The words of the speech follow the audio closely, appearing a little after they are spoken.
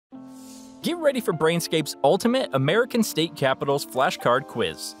Get ready for Brainscape's ultimate American state capitals flashcard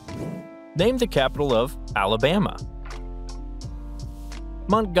quiz. Name the capital of Alabama.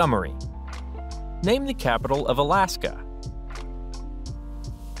 Montgomery. Name the capital of Alaska.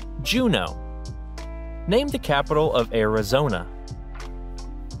 Juneau. Name the capital of Arizona.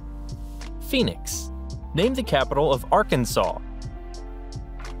 Phoenix. Name the capital of Arkansas.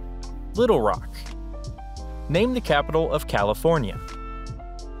 Little Rock. Name the capital of California.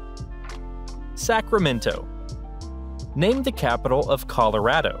 Sacramento. Name the capital of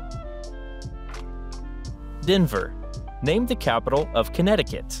Colorado. Denver. Name the capital of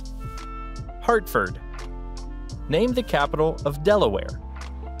Connecticut. Hartford. Name the capital of Delaware.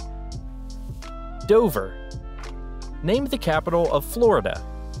 Dover. Name the capital of Florida.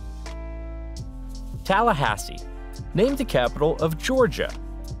 Tallahassee. Name the capital of Georgia.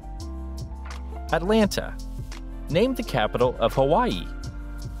 Atlanta. Name the capital of Hawaii.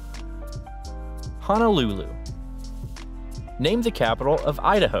 Honolulu. Name the capital of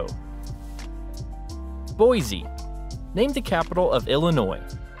Idaho. Boise. Name the capital of Illinois.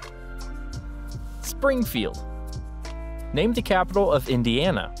 Springfield. Name the capital of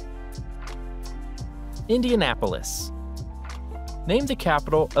Indiana. Indianapolis. Name the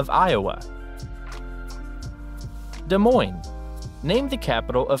capital of Iowa. Des Moines. Name the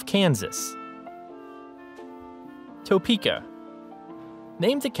capital of Kansas. Topeka.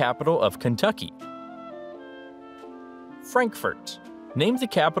 Name the capital of Kentucky. Frankfurt. Name the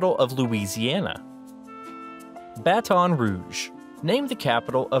capital of Louisiana. Baton Rouge. Name the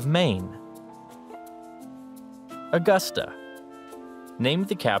capital of Maine. Augusta. Name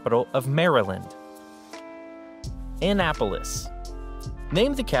the capital of Maryland. Annapolis.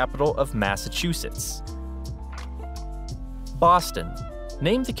 Name the capital of Massachusetts. Boston.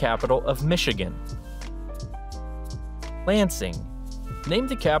 Name the capital of Michigan. Lansing. Name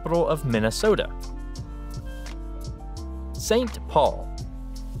the capital of Minnesota. St. Paul.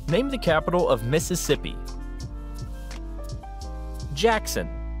 Name the capital of Mississippi. Jackson.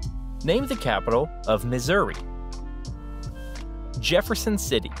 Name the capital of Missouri. Jefferson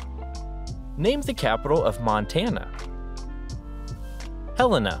City. Name the capital of Montana.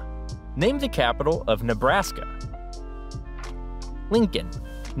 Helena. Name the capital of Nebraska. Lincoln.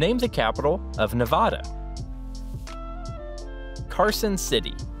 Name the capital of Nevada. Carson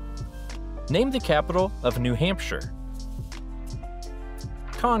City. Name the capital of New Hampshire.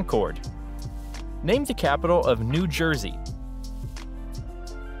 Concord. Name the capital of New Jersey.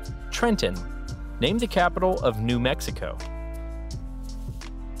 Trenton. Name the capital of New Mexico.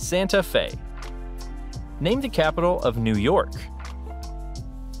 Santa Fe. Name the capital of New York.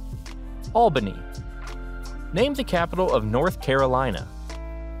 Albany. Name the capital of North Carolina.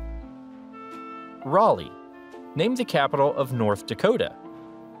 Raleigh. Name the capital of North Dakota.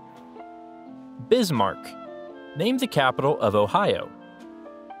 Bismarck. Name the capital of Ohio.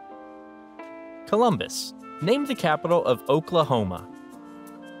 Columbus. Name the capital of Oklahoma.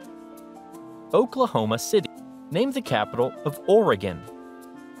 Oklahoma City. Name the capital of Oregon.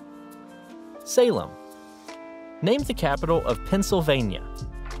 Salem. Name the capital of Pennsylvania.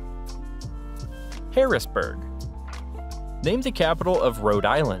 Harrisburg. Name the capital of Rhode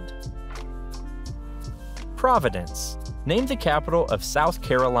Island. Providence. Name the capital of South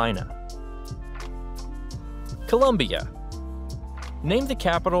Carolina. Columbia. Name the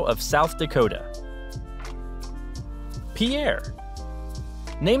capital of South Dakota. Pierre.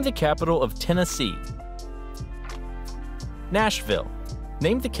 Name the capital of Tennessee. Nashville.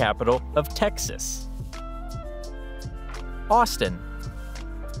 Name the capital of Texas. Austin.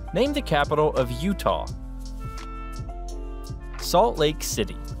 Name the capital of Utah. Salt Lake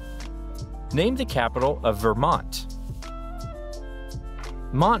City. Name the capital of Vermont.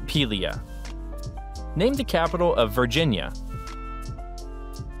 Montpelier. Name the capital of Virginia.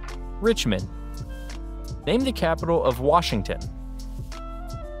 Richmond. Name the capital of Washington.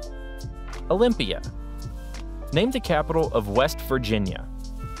 Olympia. Name the capital of West Virginia.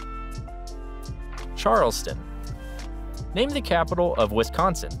 Charleston. Name the capital of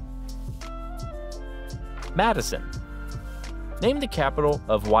Wisconsin. Madison. Name the capital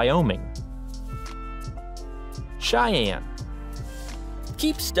of Wyoming. Cheyenne.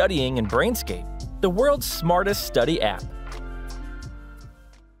 Keep studying in Brainscape, the world's smartest study app.